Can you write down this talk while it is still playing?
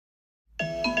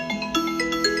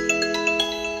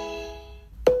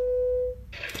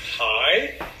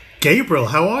Gabriel,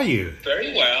 how are you?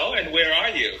 Very well, and where are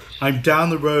you? I'm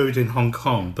down the road in Hong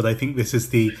Kong, but I think this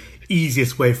is the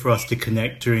easiest way for us to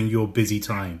connect during your busy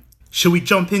time. Shall we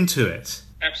jump into it?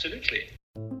 Absolutely.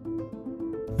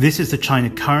 This is the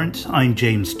China Current. I'm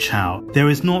James Chau. There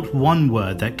is not one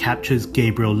word that captures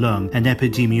Gabriel Leung, an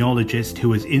epidemiologist who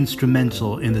was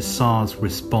instrumental in the SARS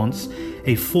response,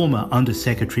 a former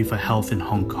Undersecretary for Health in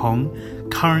Hong Kong,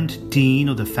 current Dean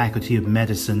of the Faculty of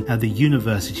Medicine at the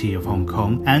University of Hong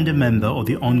Kong, and a member of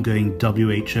the ongoing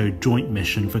WHO Joint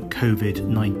Mission for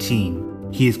COVID-19.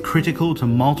 He is critical to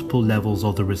multiple levels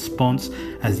of the response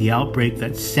as the outbreak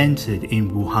that centered in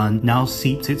Wuhan now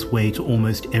seeps its way to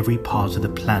almost every part of the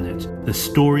planet. The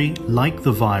story, like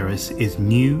the virus, is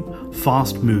new,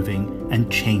 fast-moving, and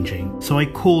changing. So I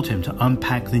called him to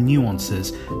unpack the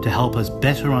nuances to help us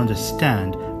better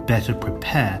understand, better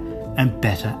prepare, and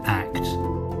better act.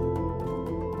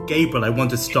 Gabriel, I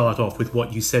want to start off with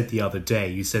what you said the other day.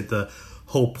 You said the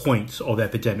whole point of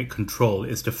epidemic control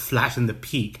is to flatten the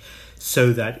peak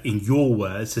so that, in your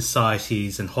words,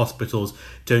 societies and hospitals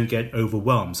don't get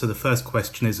overwhelmed. So the first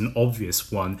question is an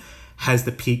obvious one. Has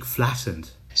the peak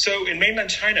flattened? So in mainland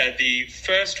China, the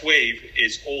first wave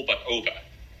is all but over.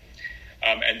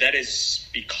 And that is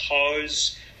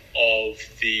because of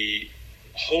the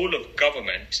whole of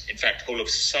government, in fact, whole of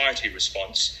society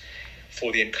response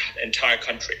for the entire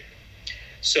country.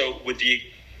 So with the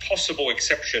possible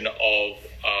exception of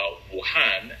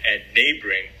Wuhan and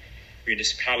neighboring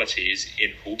municipalities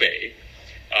in Hubei,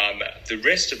 the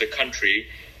rest of the country,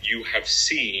 you have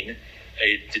seen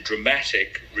the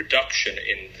dramatic reduction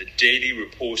in the daily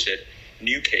reported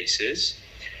new cases.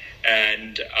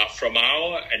 And from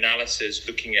our analysis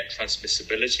looking at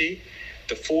transmissibility,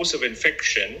 the force of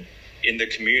infection in the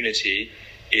community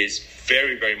is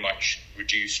very, very much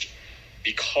reduced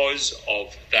because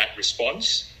of that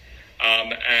response.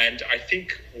 And I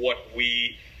think what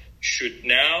we should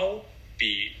now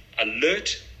be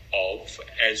alert of,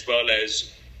 as well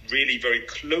as really very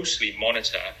closely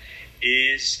monitor,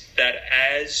 is that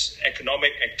as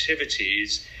economic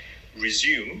activities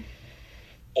resume,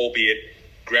 albeit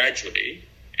gradually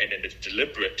and in a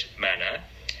deliberate manner,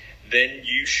 then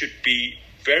you should be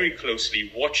very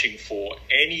closely watching for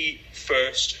any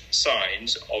first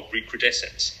signs of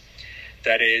recrudescence.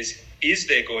 That is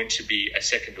there going to be a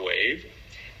second wave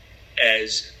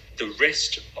as the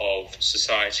rest of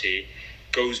society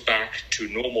goes back to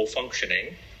normal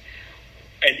functioning?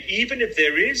 And even if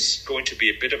there is going to be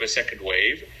a bit of a second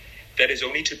wave, that is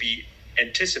only to be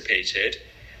anticipated.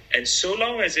 And so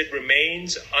long as it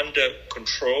remains under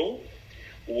control,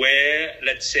 where,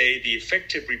 let's say, the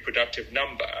effective reproductive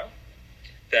number,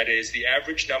 that is the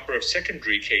average number of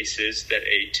secondary cases that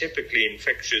a typically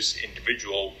infectious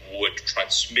individual would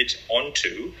transmit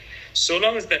onto, so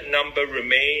long as that number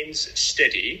remains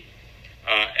steady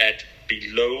at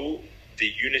below the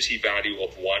unity value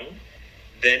of 1,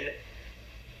 then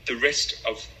the rest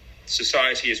of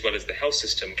society as well as the health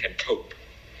system can cope.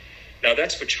 Now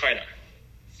that's for China.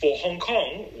 For Hong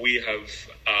Kong, we have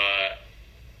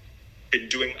been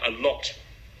doing a lot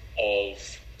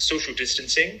of social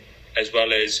distancing as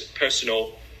well as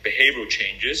personal behavioral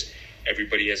changes.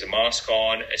 Everybody has a mask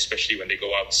on, especially when they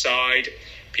go outside.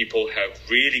 People have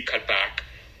really cut back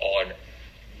on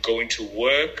going to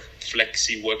work,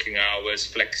 flexi working hours,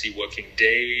 flexi working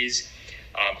days,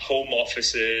 home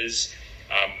offices,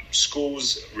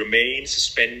 schools remain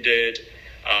suspended,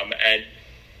 and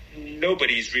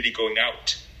nobody's really going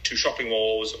out to shopping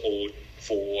malls or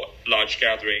for large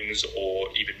gatherings or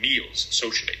even meals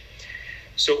socially.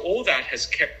 So all that has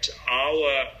kept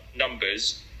our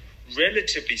numbers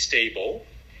relatively stable,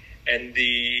 and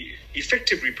the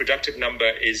effective reproductive number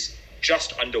is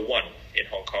just under 1 in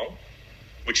Hong Kong,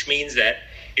 which means that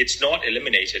it's not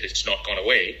eliminated, it's not gone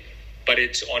away, but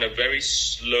it's on a very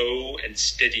slow and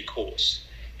steady course.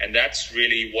 And that's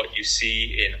really what you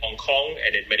see in Hong Kong,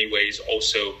 and in many ways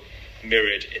also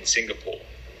mirrored in Singapore.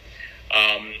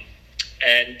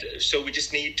 And so we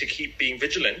just need to keep being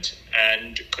vigilant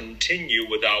and continue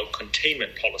with our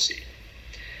containment policy.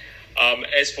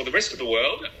 As for the rest of the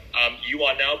world, you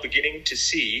are now beginning to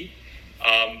see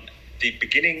the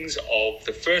beginnings of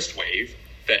the first wave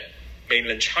that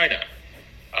mainland China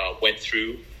went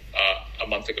through a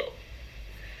month ago.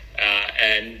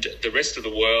 And the rest of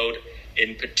the world,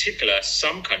 in particular,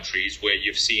 some countries where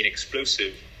you've seen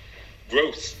explosive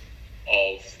growth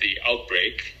of the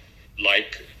outbreak,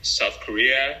 like South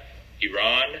Korea,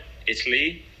 Iran,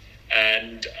 Italy,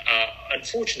 and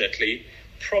unfortunately,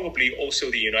 probably also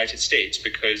the United States,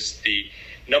 because the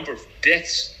number of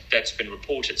deaths that's been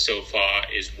reported so far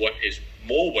is what is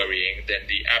more worrying than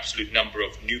the absolute number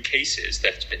of new cases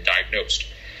that's been diagnosed.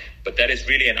 But that is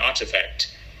really an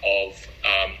artifact of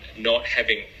not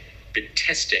having been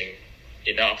testing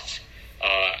enough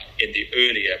in the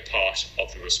earlier part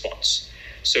of the response.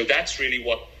 So that's really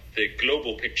what the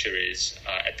global picture is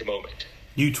at the moment.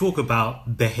 You talk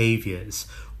about behaviors.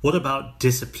 What about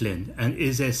discipline? And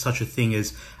is there such a thing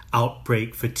as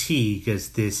outbreak fatigue as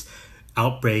this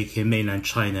outbreak in mainland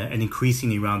China and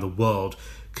increasingly around the world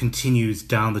continues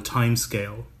down the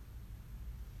timescale?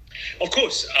 Of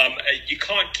course, you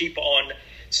can't keep on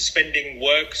suspending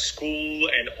work, school,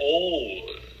 and all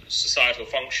societal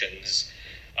functions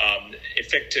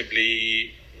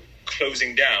effectively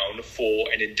closing down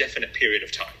for an indefinite period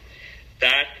of time.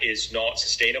 That is not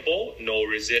sustainable,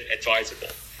 nor is it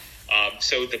advisable.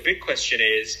 So the big question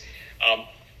is,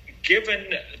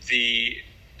 given the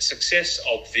success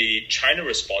of the China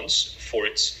response for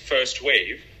its first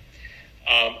wave,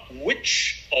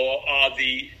 which are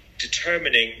the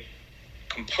determining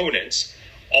components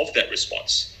of that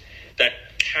response that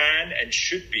can and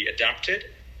should be adapted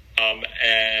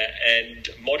and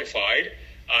modified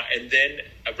and then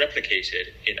replicated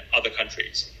in other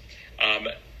countries.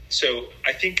 So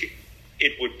I think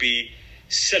it would be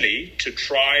silly to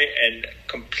try and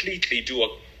completely do a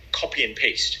copy and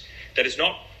paste. That is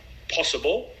not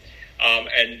possible,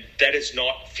 and that is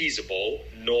not feasible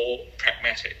nor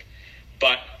pragmatic.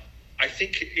 But I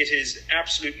think it is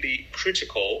absolutely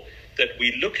critical that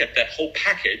we look at that whole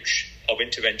package of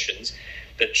interventions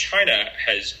that China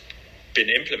has been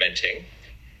implementing,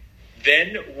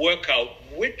 then work out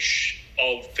which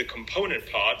of the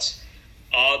component parts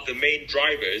are the main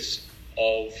drivers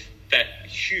of that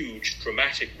huge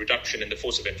dramatic reduction in the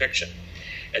force of infection.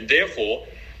 And therefore,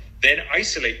 then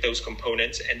isolate those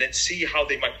components and then see how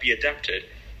they might be adapted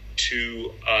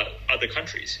to other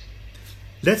countries.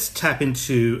 Let's tap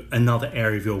into another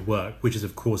area of your work, which is,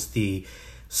 of course, the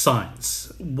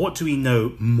science. What do we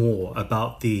know more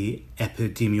about the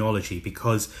epidemiology?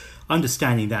 Because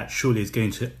understanding that surely is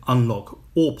going to unlock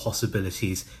all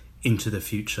possibilities into the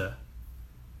future.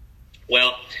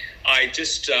 Well, I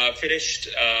just finished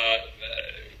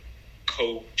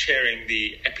co-chairing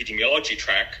the epidemiology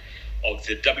track of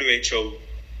the WHO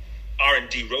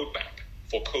R&D roadmap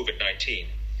for COVID-19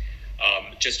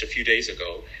 just a few days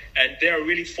ago. And there are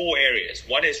really four areas.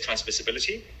 One is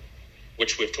transmissibility,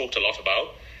 which we've talked a lot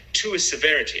about. Two is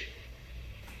severity.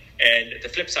 And the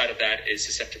flip side of that is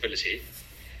susceptibility.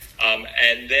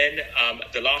 And then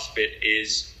the last bit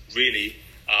is really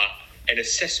an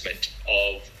assessment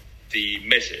of the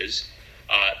measures,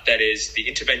 that is the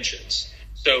interventions.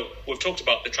 So we've talked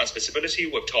about the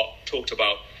transmissibility, we've talked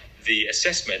about the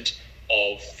assessment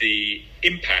of the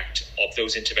impact of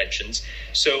those interventions.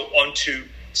 So on to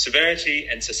severity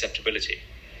and susceptibility.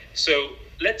 So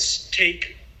let's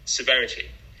take severity.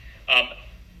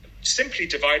 Simply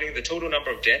dividing the total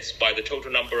number of deaths by the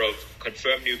total number of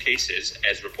confirmed new cases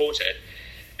as reported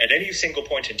at any single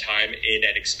point in time in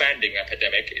an expanding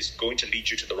epidemic is going to lead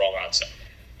you to the wrong answer.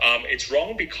 It's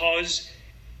wrong because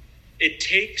it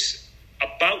takes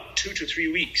about 2 to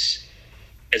 3 weeks,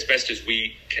 as best as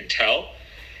we can tell,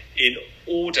 in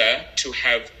order to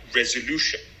have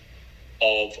resolution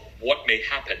of what may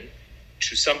happen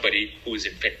to somebody who is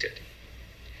infected.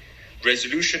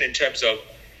 Resolution in terms of,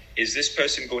 is this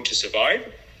person going to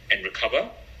survive and recover,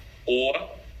 or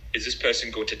is this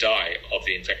person going to die of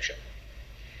the infection?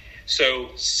 So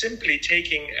simply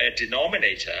taking a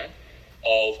denominator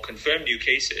of confirmed new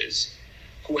cases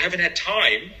who haven't had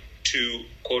time to,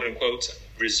 quote unquote,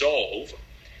 resolve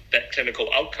that clinical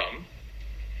outcome,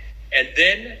 and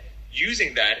then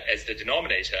using that as the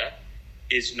denominator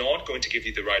is not going to give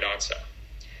you the right answer.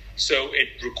 So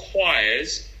it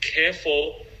requires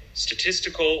careful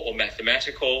statistical or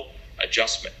mathematical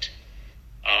adjustment.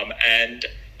 And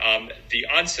the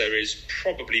answer is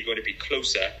probably going to be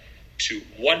closer to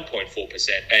 1.4%.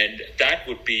 And that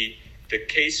would be the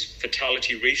case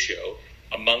fatality ratio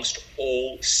amongst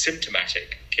all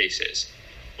symptomatic cases.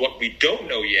 What we don't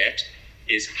know yet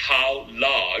is how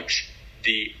large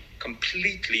the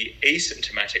completely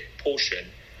asymptomatic portion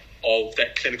of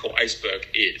that clinical iceberg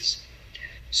is.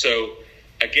 So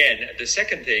again, the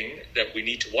second thing that we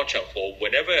need to watch out for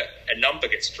whenever a number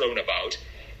gets thrown about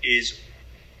is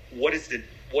what is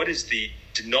the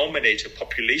denominator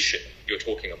population you're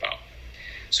talking about.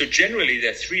 So generally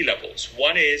there are three levels.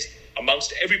 One is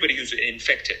amongst everybody who's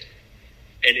infected.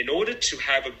 And in order to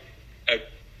have a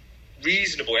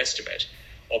reasonable estimate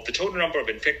of the total number of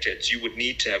infecteds, you would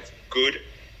need to have good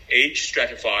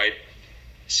age-stratified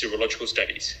serological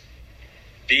studies.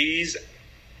 These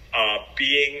are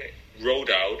being rolled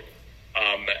out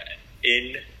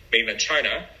in mainland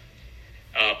China,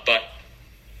 but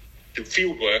the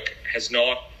fieldwork has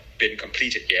not been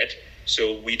completed yet.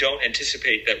 So we don't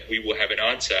anticipate that we will have an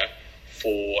answer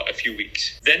for a few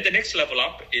weeks. Then the next level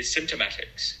up is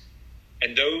symptomatics.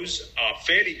 And those are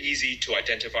fairly easy to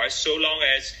identify so long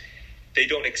as they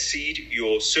don't exceed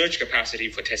your surge capacity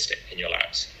for testing in your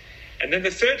labs. And then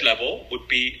the third level would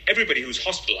be everybody who's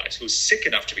hospitalized, who's sick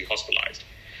enough to be hospitalized.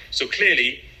 So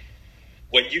clearly,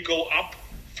 when you go up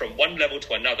from one level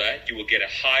to another, you will get a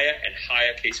higher and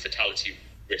higher case fatality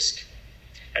risk.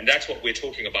 And that's what we're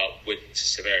talking about with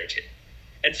severity.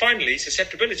 And finally,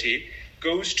 susceptibility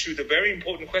goes to the very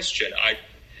important question,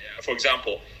 for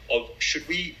example, of should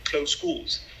we close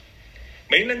schools?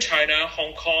 Mainland China,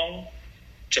 Hong Kong,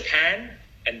 Japan,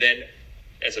 and then,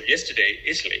 as of yesterday,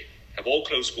 Italy have all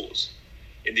closed schools.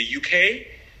 In the UK,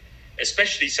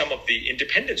 especially some of the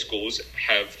independent schools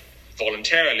have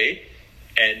voluntarily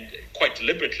and quite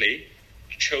deliberately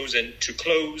chosen to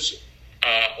close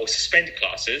or suspend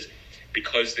classes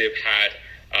because they've had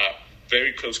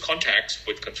very close contacts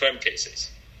with confirmed cases.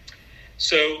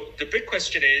 So the big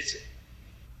question is,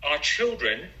 are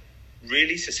children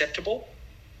really susceptible?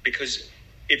 Because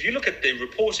if you look at the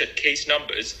reported case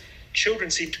numbers, children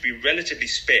seem to be relatively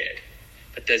spared.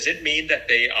 But does it mean that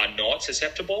they are not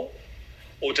susceptible?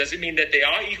 Or does it mean that they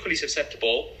are equally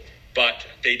susceptible, but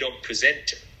they don't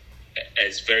present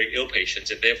as very ill patients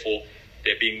and therefore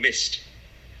they're being missed?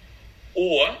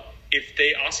 Or if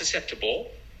they are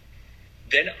susceptible,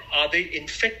 then are they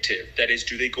infective? That is,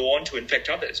 do they go on to infect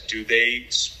others? Do they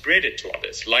spread it to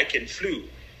others? Like in flu,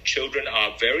 children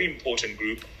are a very important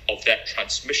group of that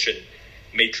transmission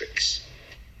matrix.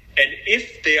 And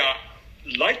if they are,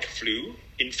 like flu,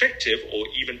 infective or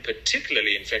even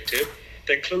particularly infective,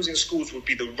 then closing schools would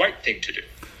be the right thing to do.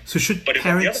 So should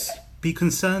parents be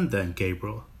concerned then,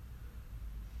 Gabriel?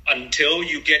 Until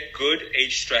you get good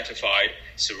age-stratified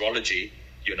serology,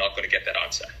 you're not going to get that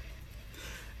answer.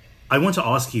 I want to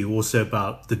ask you also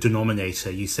about the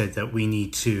denominator. You said that we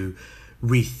need to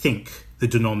rethink the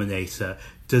denominator.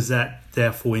 Does that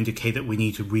therefore indicate that we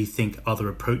need to rethink other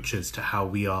approaches to how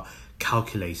we are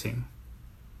calculating?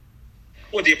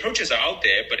 Well, the approaches are out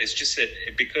there, but it's just that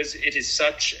because it is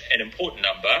such an important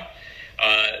number,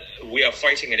 we are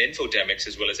fighting an infodemic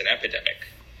as well as an epidemic.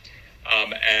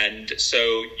 And so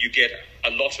you get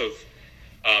a lot of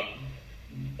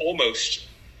almost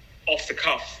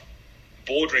off-the-cuff,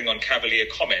 bordering on cavalier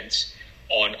comments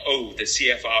on, the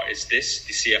CFR is this,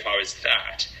 the CFR is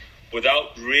that,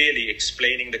 without really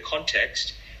explaining the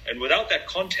context. And without that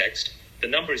context, the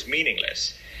number is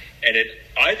meaningless. And it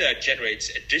either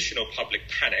generates additional public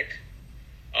panic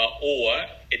or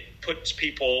it puts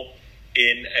people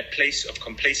in a place of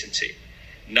complacency,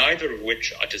 neither of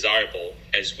which are desirable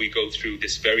as we go through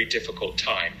this very difficult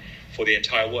time for the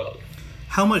entire world.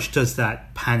 How much does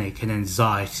that panic and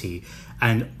anxiety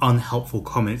and unhelpful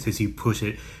comments, as you put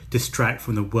it, distract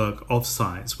from the work of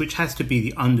science, which has to be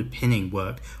the underpinning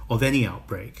work of any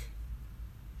outbreak?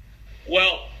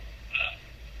 Well,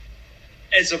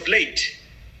 as of late,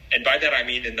 and by that I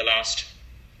mean in the last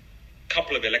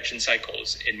couple of election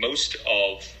cycles, in most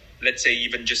of, let's say,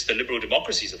 even just the liberal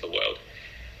democracies of the world,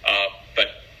 but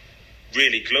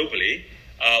really globally,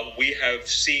 we have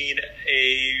seen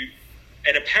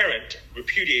an apparent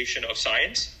repudiation of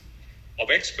science,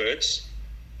 of experts,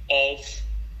 of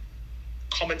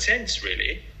common sense,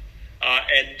 really.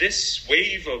 And this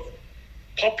wave of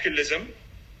populism,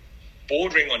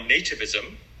 bordering on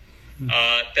nativism,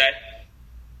 that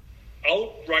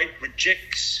outright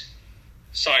rejects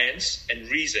science and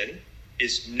reason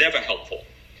is never helpful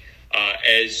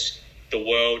as the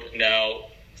world now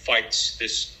fights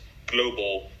this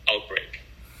global outbreak.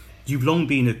 You've long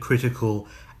been a critical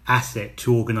asset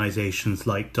to organisations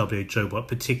like WHO, but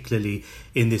particularly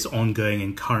in this ongoing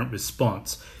and current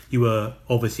response. You were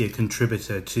obviously a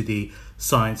contributor to the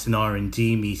Science and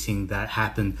R&D meeting that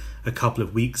happened a couple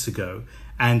of weeks ago.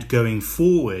 And going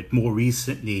forward, more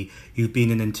recently, you've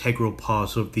been an integral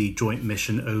part of the joint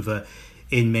mission over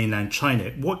in mainland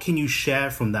China. What can you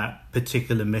share from that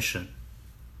particular mission?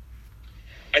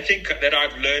 I think that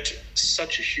I've learned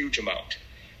such a huge amount.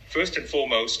 First and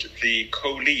foremost, the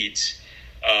co-leads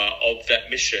of that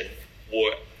mission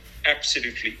were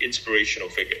absolutely inspirational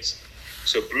figures.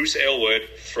 So Bruce Aylward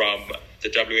from the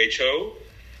WHO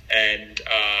and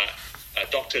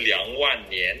Dr. Liang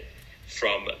Wannian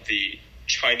from the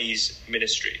Chinese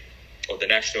Ministry or the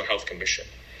National Health Commission.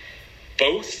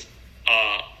 Both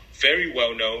are very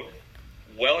well-known,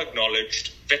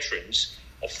 well-acknowledged veterans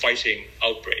of fighting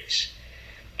outbreaks.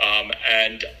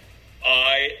 And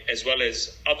I, as well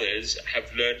as others,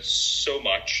 have learned so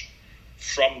much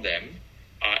from them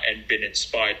and been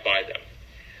inspired by them.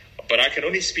 But I can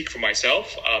only speak for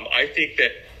myself. I think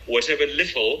that whatever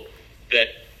little that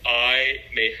I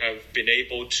may have been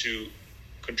able to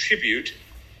contribute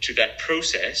to that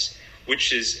process,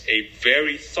 which is a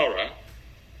very thorough,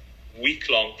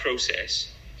 week-long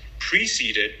process,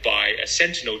 preceded by a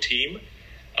sentinel team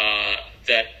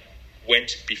that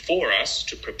went before us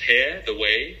to prepare the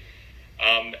way,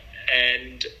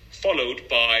 and followed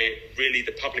by really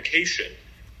the publication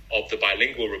of the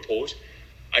bilingual report.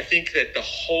 I think that the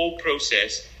whole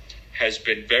process has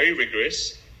been very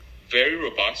rigorous, very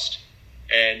robust,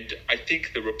 and I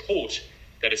think the report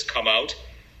that has come out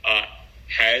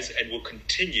has and will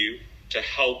continue to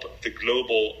help the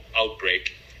global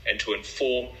outbreak and to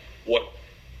inform what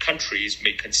countries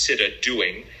may consider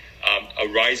doing,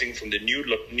 arising from the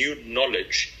new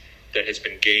knowledge that has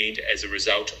been gained as a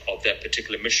result of that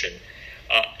particular mission,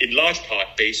 in large part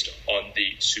based on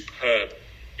the superb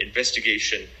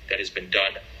investigation that has been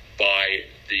done by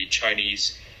the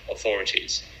Chinese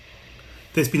authorities.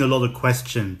 There's been a lot of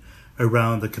question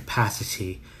around the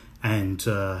capacity and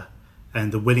the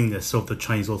willingness of the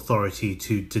Chinese authority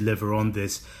to deliver on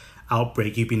this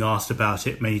outbreak. You've been asked about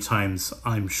it many times,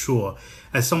 I'm sure.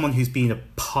 As someone who's been a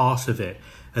part of it,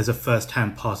 as a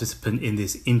first-hand participant in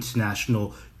this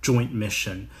international joint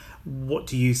mission, what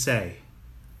do you say?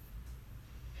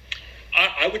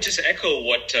 I would just echo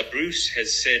what Bruce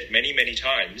has said many, many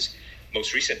times,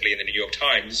 most recently in the New York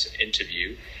Times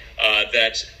interview,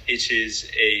 that it is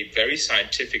a very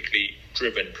scientifically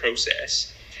driven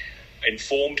process,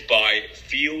 informed by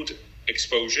field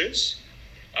exposures,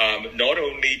 not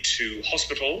only to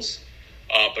hospitals,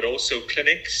 but also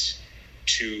clinics,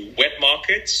 to wet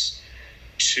markets,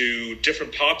 to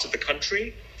different parts of the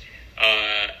country,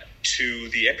 to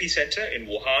the epicenter in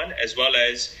Wuhan, as well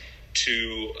as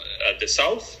to the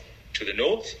south, to the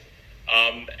north,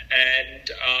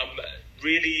 and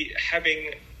really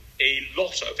having a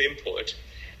lot of input,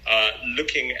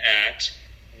 looking at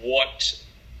what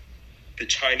the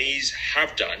Chinese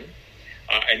have done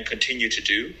and continue to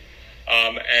do,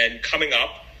 and coming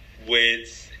up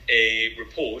with a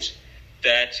report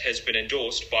that has been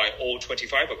endorsed by all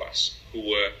 25 of us who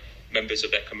were members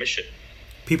of that commission.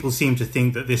 People seem to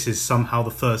think that this is somehow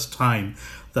the first time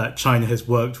that China has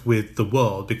worked with the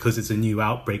world because it's a new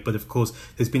outbreak. But of course,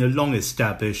 there's been a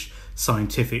long-established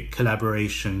scientific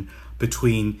collaboration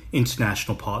between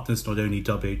international partners, not only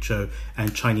WHO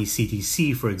and Chinese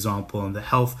CDC, for example, and the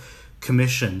Health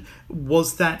Commission.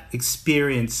 Was that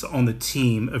experience on the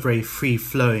team a very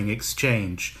free-flowing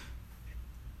exchange?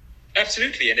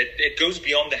 Absolutely, and it goes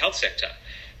beyond the health sector.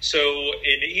 So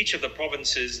in each of the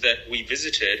provinces that we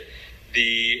visited,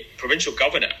 the provincial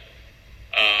governor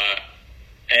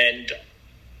and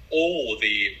all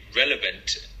the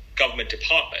relevant government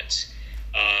departments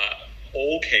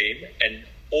all came and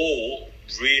all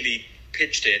really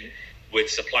pitched in with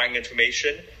supplying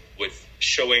information, with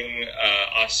showing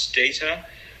us data,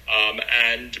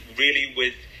 and really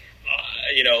with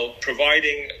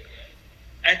providing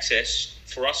access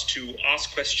for us to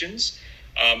ask questions,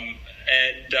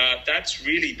 and that's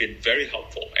really been very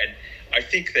helpful. And I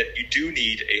think that you do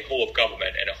need a whole of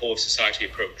government and a whole of society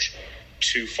approach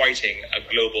to fighting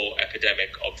a global epidemic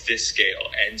of this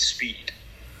scale and speed.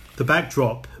 The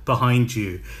backdrop behind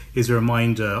you is a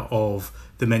reminder of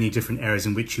the many different areas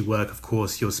in which you work. Of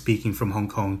course, you're speaking from Hong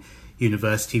Kong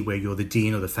University, where you're the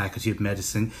Dean of the Faculty of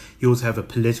Medicine. You also have a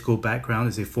political background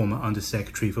as a former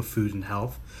Undersecretary for Food and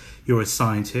Health. You're a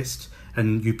scientist,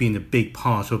 and you've been a big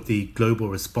part of the global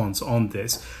response on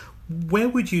this. Where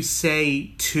would you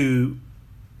say to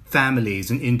families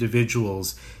and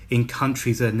individuals in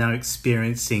countries that are now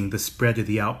experiencing the spread of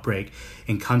the outbreak,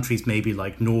 in countries maybe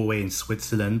like Norway and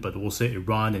Switzerland, but also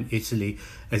Iran and Italy,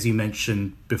 as you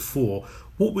mentioned before,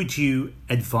 what would you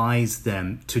advise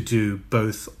them to do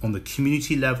both on the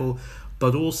community level,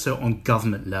 but also on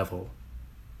government level?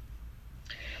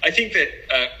 I think that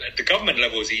at the government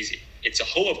level is easy. It's a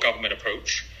whole of government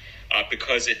approach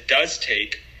because it does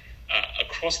take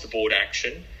across-the-board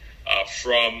action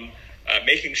from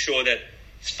making sure that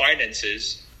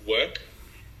finances work,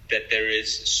 that there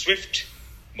is swift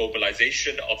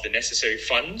mobilization of the necessary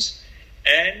funds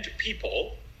and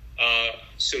people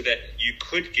so that you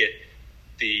could get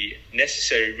the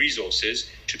necessary resources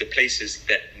to the places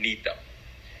that need them,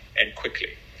 and quickly.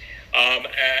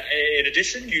 In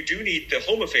addition, you do need the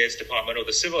Home Affairs Department or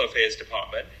the Civil Affairs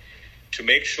Department to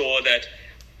make sure that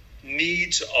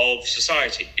needs of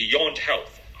society beyond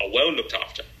health are well looked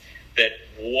after, that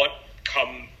what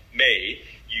come may,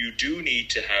 you do need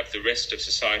to have the rest of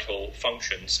societal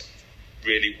functions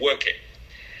really working.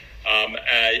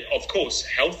 Of course,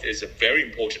 health is a very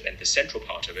important and the central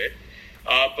part of it,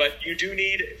 but you do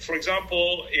need, for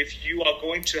example, if you are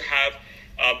going to have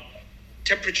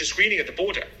temperature screening at the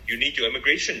border. You need your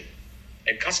immigration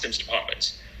and customs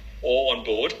departments all on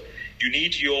board. You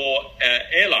need your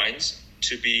airlines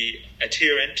to be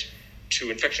adherent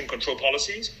to infection control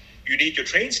policies. You need your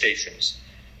train stations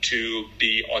to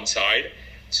be on side.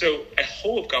 So a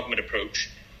whole of government approach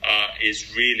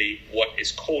is really what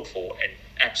is called for and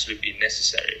absolutely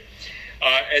necessary.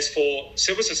 As for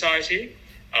civil society,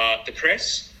 the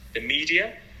press, the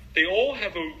media, they all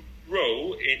have a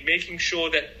role in making sure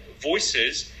that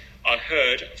voices are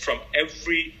heard from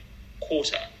every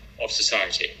quarter of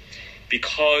society.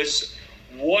 Because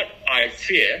what I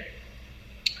fear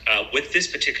with this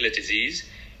particular disease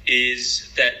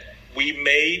is that we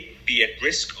may be at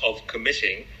risk of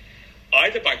committing,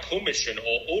 either by commission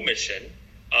or omission,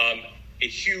 a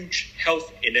huge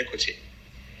health inequity.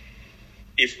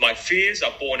 If my fears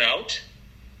are borne out,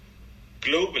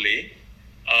 globally,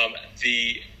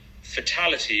 the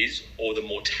fatalities or the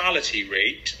mortality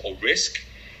rate or risk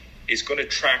is going to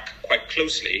track quite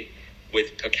closely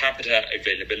with per capita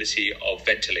availability of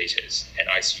ventilators and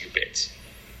ICU beds.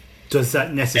 Does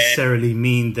that necessarily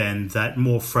mean then that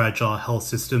more fragile health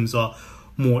systems are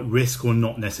more at risk, or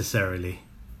not necessarily?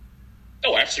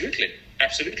 Oh, absolutely.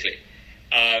 Absolutely.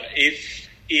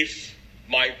 If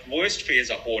my worst fears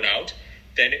are borne out,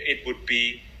 then it would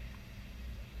be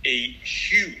a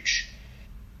huge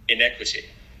inequity.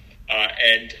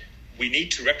 And we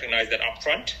need to recognize that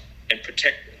upfront and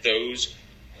protect those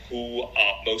who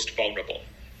are most vulnerable.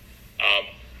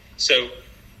 So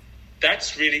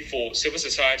that's really for civil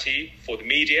society, for the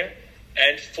media,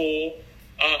 and for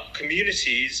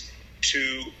communities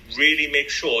to really make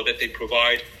sure that they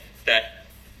provide that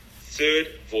third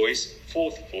voice,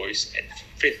 fourth voice, and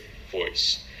fifth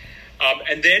voice.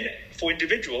 And then for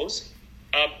individuals,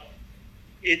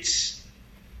 it's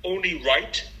only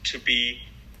right to be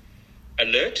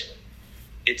alert.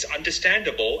 It's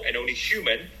understandable and only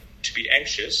human to be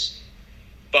anxious,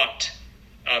 but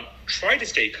try to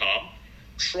stay calm.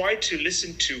 Try to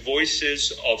listen to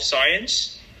voices of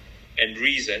science and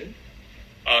reason.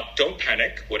 Don't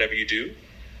panic, whatever you do.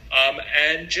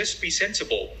 And just be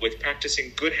sensible with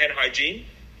practicing good hand hygiene,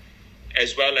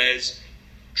 as well as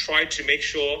try to make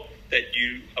sure that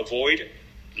you avoid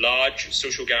large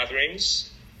social gatherings,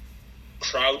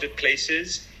 crowded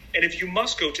places. And if you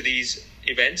must go to these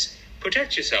events,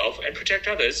 protect yourself and protect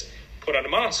others. Put on a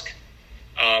mask.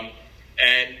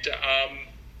 And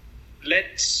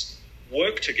let's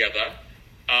work together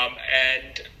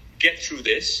and get through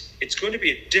this. It's going to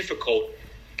be a difficult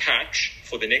patch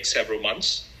for the next several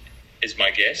months, is my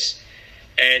guess.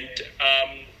 And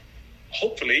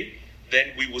hopefully,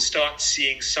 then we will start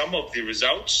seeing some of the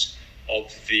results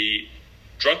of the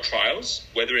drug trials,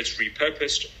 whether it's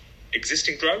repurposed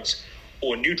existing drugs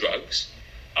or new drugs.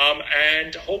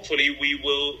 And hopefully, we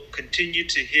will continue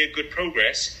to hear good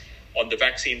progress on the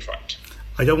vaccine front.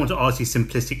 I don't want to ask you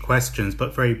simplistic questions,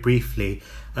 but very briefly,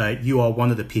 you are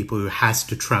one of the people who has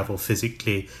to travel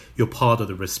physically. You're part of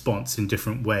the response in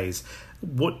different ways.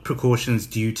 What precautions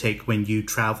do you take when you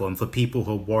travel? And for people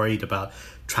who are worried about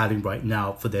traveling right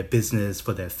now for their business,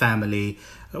 for their family,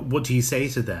 what do you say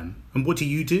to them? And what do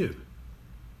you do?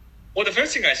 Well, the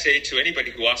first thing I say to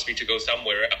anybody who asks me to go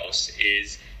somewhere else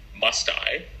is, must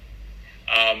I?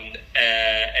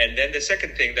 And then the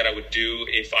second thing that I would do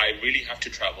if I really have to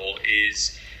travel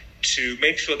is to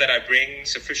make sure that I bring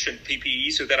sufficient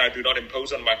PPE so that I do not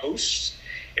impose on my hosts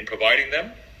in providing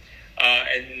them.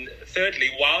 And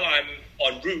thirdly, while I'm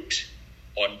en route,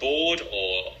 on board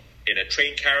or in a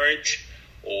train carriage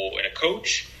or in a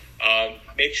coach,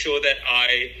 make sure that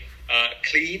I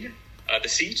clean the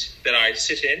seat that I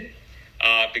sit in,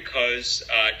 because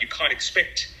you can't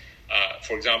expect,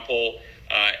 for example,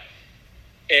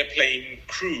 airplane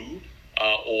crew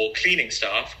or cleaning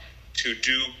staff to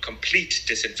do complete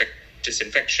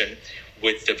disinfection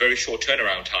with a very short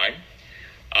turnaround time.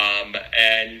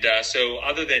 So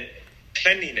other than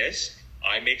cleanliness,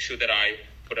 I make sure that I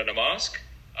put on a mask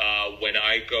when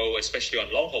I go, especially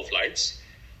on long-haul flights,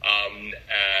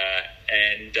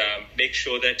 and make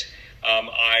sure that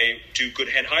I do good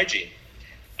hand hygiene.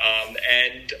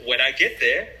 And when I get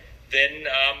there, then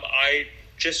I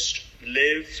just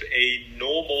live a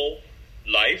normal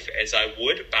life as I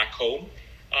would back home,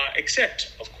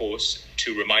 except, of course,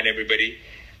 to remind everybody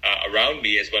around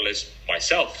me as well as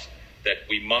myself that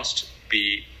we must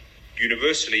be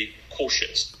universally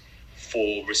cautious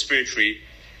for respiratory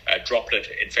droplet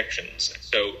infections.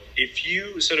 So if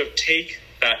you sort of take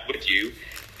that with you,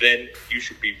 then you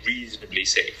should be reasonably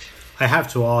safe. I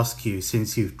have to ask you,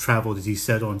 since you've travelled, as you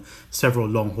said, on several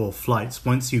long-haul flights,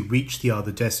 once you reach the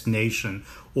other destination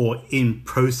or in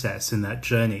process in that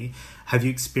journey, have you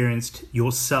experienced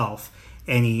yourself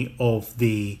any of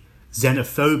the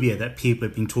xenophobia that people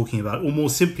have been talking about, or more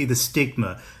simply the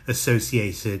stigma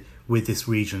associated with this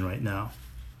region right now?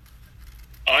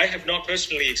 I have not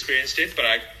personally experienced it, but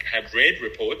I have read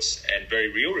reports and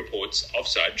very real reports of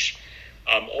such.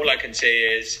 All I can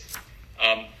say is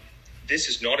this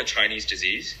is not a Chinese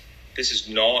disease. This is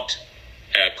not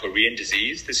a Korean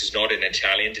disease. This is not an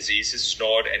Italian disease. This is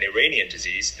not an Iranian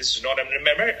disease. This is not an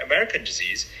American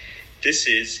disease. This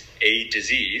is a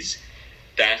disease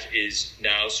that is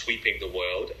now sweeping the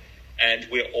world, and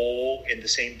we're all in the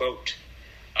same boat.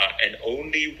 And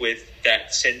only with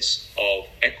that sense of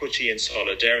equity and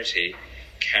solidarity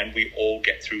can we all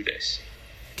get through this.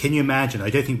 Can you imagine? I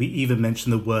don't think we even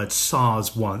mentioned the word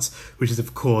SARS once, which is,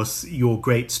 of course, your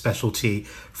great specialty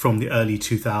from the early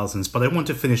 2000s. But I want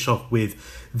to finish off with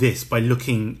this by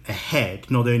looking ahead,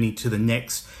 not only to the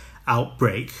next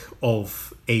outbreak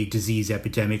of a disease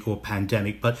epidemic or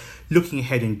pandemic, but looking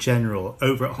ahead in general.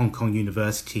 Over at Hong Kong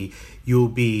University, you'll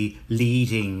be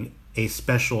leading a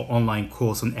special online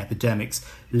course on epidemics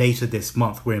later this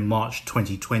month. We're in March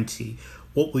 2020.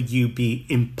 What will you be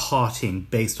imparting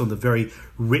based on the very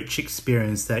rich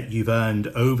experience that you've earned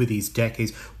over these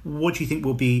decades? What do you think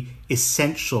will be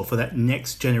essential for that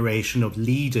next generation of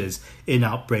leaders in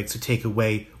outbreaks to take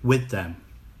away with them?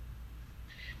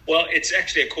 Well, it's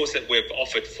actually a course that we've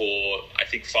offered for, I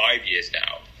think, 5 years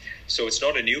now. So it's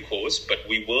not a new course, but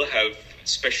we will have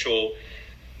special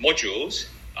modules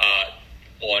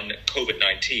on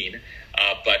COVID-19.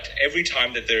 But every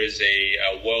time that there is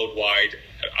a worldwide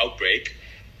outbreak,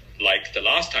 like the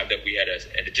last time that we had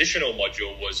an additional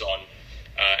module was on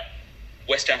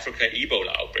West Africa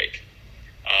Ebola outbreak.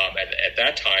 At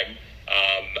that time,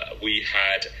 we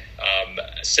had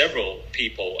several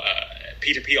people,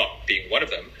 Peter Piot being one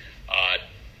of them,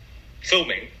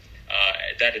 filming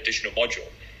that additional module.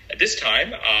 At this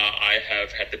time, I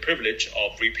have had the privilege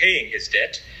of repaying his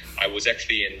debt. I was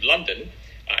actually in London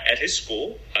at his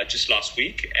school just last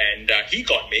week, and he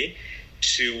got me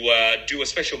to do a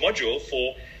special module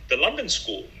for the London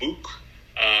school, MOOC,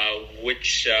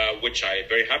 which I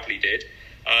very happily did.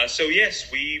 So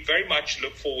yes, we very much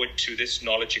look forward to this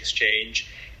knowledge exchange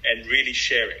and really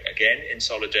sharing, again, in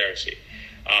solidarity.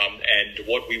 And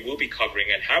what we will be covering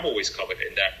and have always covered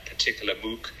in that particular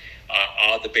MOOC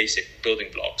are the basic building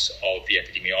blocks of the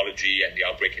epidemiology and the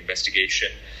outbreak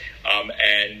investigation.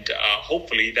 And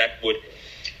hopefully that would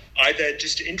either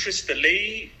just interest the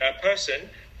lay person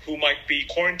who might be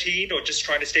quarantined or just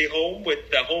trying to stay home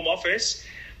with the home office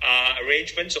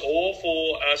arrangements, or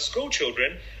for school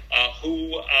children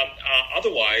who are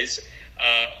otherwise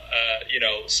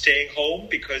staying home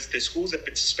because the schools have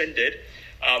been suspended.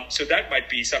 So that might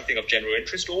be something of general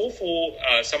interest, or for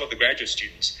some of the graduate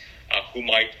students who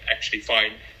might actually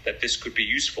find that this could be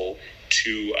useful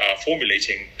to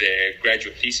formulating their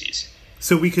graduate theses.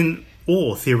 So we can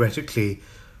all theoretically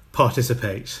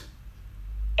participate?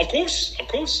 Of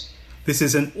course. This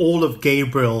is an all of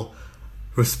Gabriel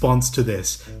response to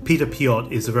this. Peter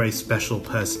Piot is a very special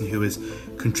person who has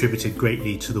contributed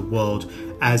greatly to the world,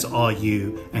 as are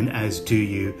you and as do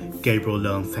you. Gabriel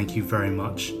Leung, thank you very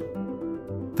much.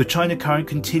 The China Current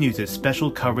continues its special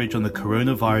coverage on the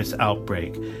coronavirus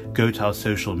outbreak. Go to our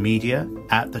social media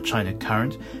at The China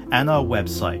Current and our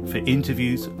website for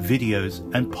interviews, videos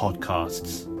and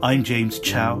podcasts. I'm James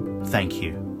Chau. Thank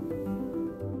you.